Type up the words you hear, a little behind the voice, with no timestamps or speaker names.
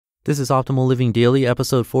This is Optimal Living Daily,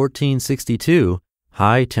 episode 1462,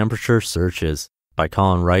 High Temperature Searches by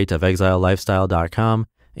Colin Wright of ExileLifestyle.com.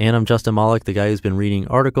 And I'm Justin Malik, the guy who's been reading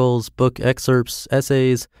articles, book excerpts,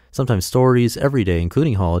 essays, sometimes stories every day,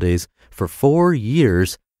 including holidays, for 4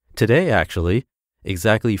 years. Today, actually,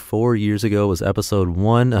 exactly 4 years ago was episode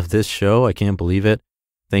 1 of this show. I can't believe it.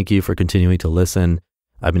 Thank you for continuing to listen.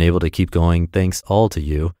 I've been able to keep going. Thanks all to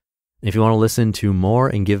you. If you want to listen to more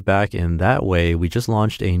and give back in that way, we just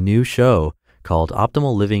launched a new show called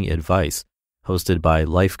Optimal Living Advice, hosted by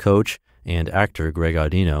life coach and actor Greg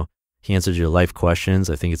Audino. He answers your life questions.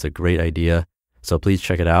 I think it's a great idea. So please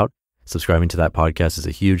check it out. Subscribing to that podcast is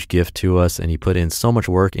a huge gift to us, and he put in so much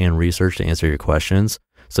work and research to answer your questions.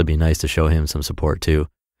 So it'd be nice to show him some support too.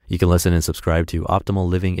 You can listen and subscribe to Optimal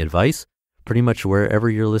Living Advice pretty much wherever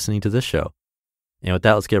you're listening to this show. And with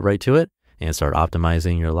that, let's get right to it and start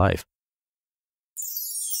optimizing your life.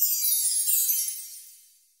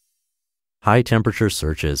 High Temperature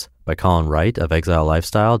Searches by Colin Wright of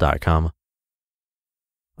ExileLifestyle.com.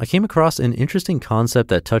 I came across an interesting concept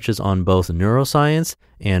that touches on both neuroscience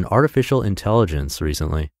and artificial intelligence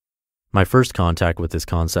recently. My first contact with this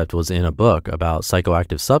concept was in a book about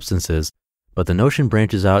psychoactive substances, but the notion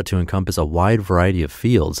branches out to encompass a wide variety of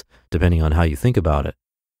fields, depending on how you think about it.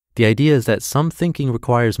 The idea is that some thinking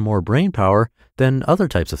requires more brain power than other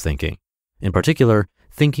types of thinking. In particular,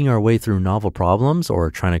 thinking our way through novel problems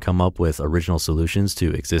or trying to come up with original solutions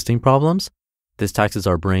to existing problems. This taxes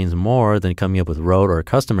our brains more than coming up with rote or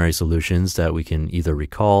customary solutions that we can either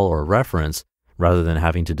recall or reference, rather than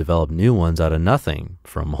having to develop new ones out of nothing,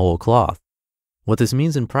 from whole cloth. What this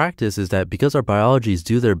means in practice is that because our biologies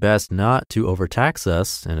do their best not to overtax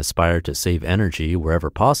us and aspire to save energy wherever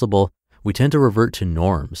possible, we tend to revert to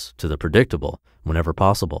norms, to the predictable, whenever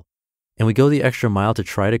possible. And we go the extra mile to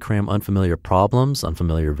try to cram unfamiliar problems,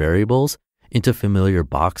 unfamiliar variables, into familiar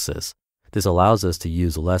boxes. This allows us to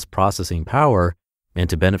use less processing power and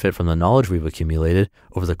to benefit from the knowledge we've accumulated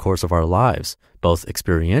over the course of our lives, both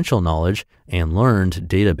experiential knowledge and learned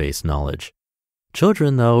database knowledge.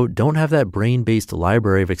 Children, though, don't have that brain-based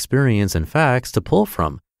library of experience and facts to pull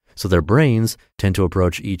from, so their brains tend to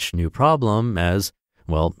approach each new problem as,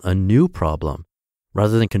 well, a new problem.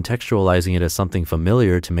 Rather than contextualizing it as something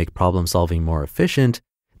familiar to make problem solving more efficient,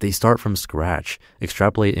 they start from scratch,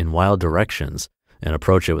 extrapolate in wild directions, and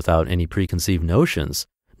approach it without any preconceived notions,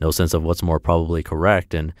 no sense of what's more probably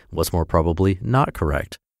correct and what's more probably not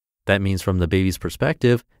correct. That means from the baby's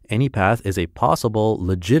perspective, any path is a possible,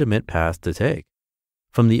 legitimate path to take.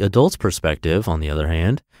 From the adult's perspective, on the other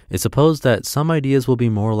hand, it's supposed that some ideas will be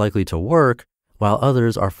more likely to work, while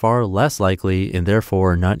others are far less likely and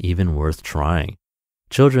therefore not even worth trying.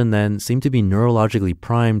 Children then seem to be neurologically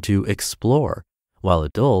primed to explore, while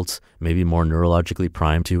adults may be more neurologically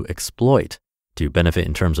primed to exploit, to benefit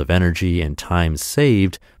in terms of energy and time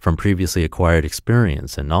saved from previously acquired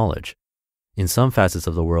experience and knowledge. In some facets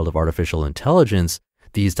of the world of artificial intelligence,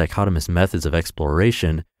 these dichotomous methods of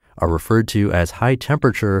exploration are referred to as high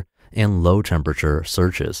temperature and low temperature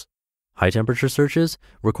searches. High temperature searches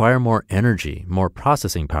require more energy, more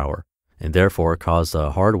processing power, and therefore cause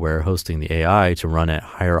the hardware hosting the AI to run at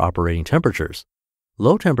higher operating temperatures.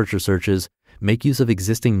 Low temperature searches make use of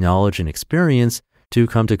existing knowledge and experience to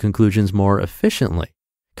come to conclusions more efficiently,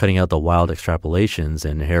 cutting out the wild extrapolations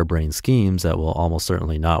and harebrained schemes that will almost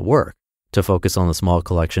certainly not work, to focus on the small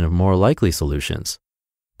collection of more likely solutions.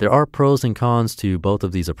 There are pros and cons to both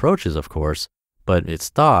of these approaches, of course, but it's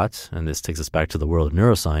thought, and this takes us back to the world of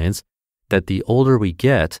neuroscience, that the older we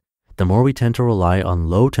get, the more we tend to rely on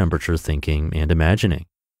low temperature thinking and imagining.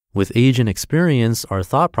 With age and experience, our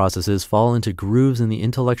thought processes fall into grooves in the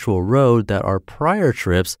intellectual road that our prior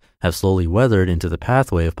trips have slowly weathered into the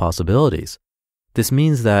pathway of possibilities. This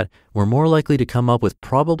means that we're more likely to come up with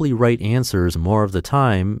probably right answers more of the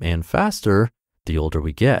time and faster the older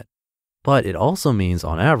we get. But it also means,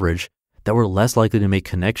 on average, that we're less likely to make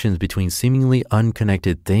connections between seemingly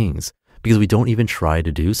unconnected things because we don't even try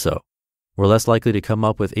to do so. We're less likely to come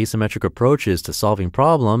up with asymmetric approaches to solving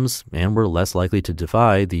problems, and we're less likely to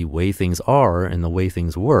defy the way things are and the way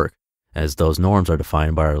things work, as those norms are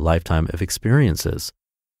defined by our lifetime of experiences.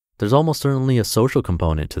 There's almost certainly a social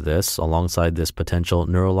component to this, alongside this potential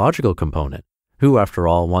neurological component. Who, after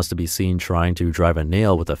all, wants to be seen trying to drive a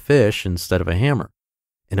nail with a fish instead of a hammer?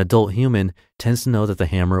 An adult human tends to know that the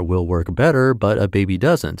hammer will work better, but a baby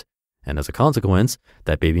doesn't, and as a consequence,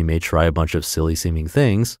 that baby may try a bunch of silly-seeming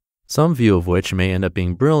things, some few of which may end up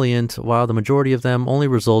being brilliant, while the majority of them only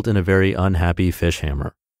result in a very unhappy fish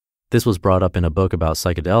hammer. This was brought up in a book about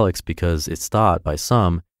psychedelics because it's thought by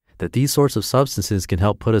some that these sorts of substances can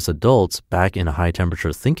help put us adults back in a high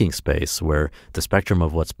temperature thinking space where the spectrum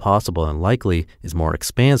of what's possible and likely is more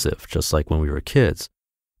expansive, just like when we were kids.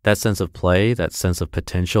 That sense of play, that sense of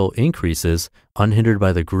potential increases, unhindered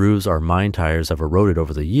by the grooves our mind tires have eroded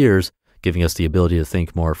over the years, giving us the ability to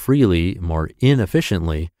think more freely, more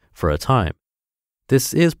inefficiently for a time.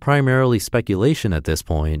 This is primarily speculation at this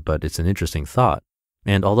point, but it's an interesting thought.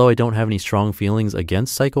 And although I don't have any strong feelings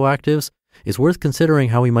against psychoactives, it's worth considering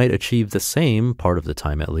how we might achieve the same, part of the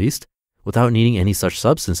time at least, without needing any such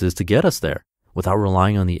substances to get us there, without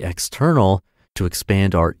relying on the external to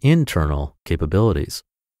expand our internal capabilities.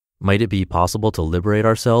 Might it be possible to liberate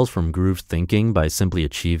ourselves from grooved thinking by simply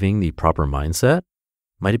achieving the proper mindset?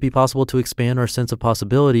 Might it be possible to expand our sense of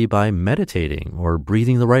possibility by meditating or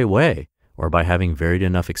breathing the right way, or by having varied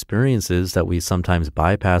enough experiences that we sometimes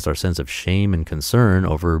bypass our sense of shame and concern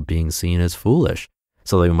over being seen as foolish,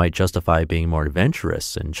 so that we might justify being more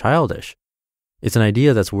adventurous and childish? It's an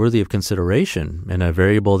idea that's worthy of consideration and a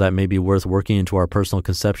variable that may be worth working into our personal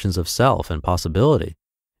conceptions of self and possibility.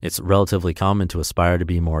 It's relatively common to aspire to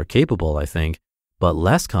be more capable, I think, but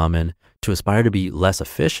less common to aspire to be less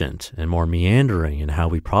efficient and more meandering in how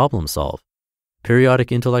we problem solve.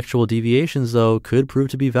 Periodic intellectual deviations, though, could prove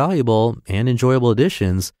to be valuable and enjoyable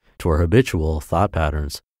additions to our habitual thought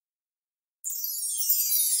patterns.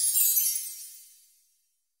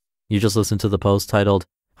 You just listened to the post titled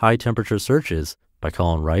High Temperature Searches by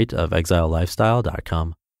Colin Wright of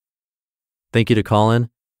ExileLifestyle.com. Thank you to Colin.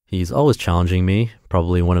 He's always challenging me,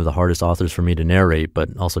 probably one of the hardest authors for me to narrate,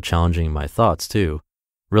 but also challenging my thoughts too.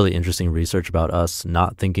 Really interesting research about us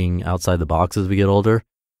not thinking outside the box as we get older.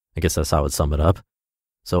 I guess that's how I would sum it up.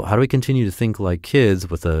 So how do we continue to think like kids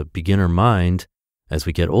with a beginner mind as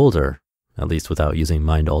we get older, at least without using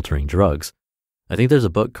mind-altering drugs? I think there's a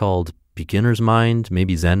book called Beginner's Mind,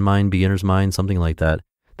 maybe Zen Mind, Beginner's Mind, something like that,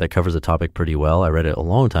 that covers the topic pretty well. I read it a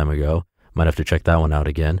long time ago. Might have to check that one out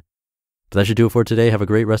again. But that should do it for today. Have a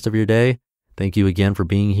great rest of your day. Thank you again for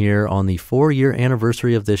being here on the 4-year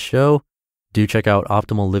anniversary of this show. Do check out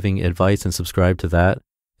Optimal Living Advice and subscribe to that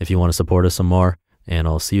if you want to support us some more. And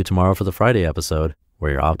I'll see you tomorrow for the Friday episode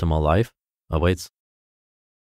where your optimal life awaits.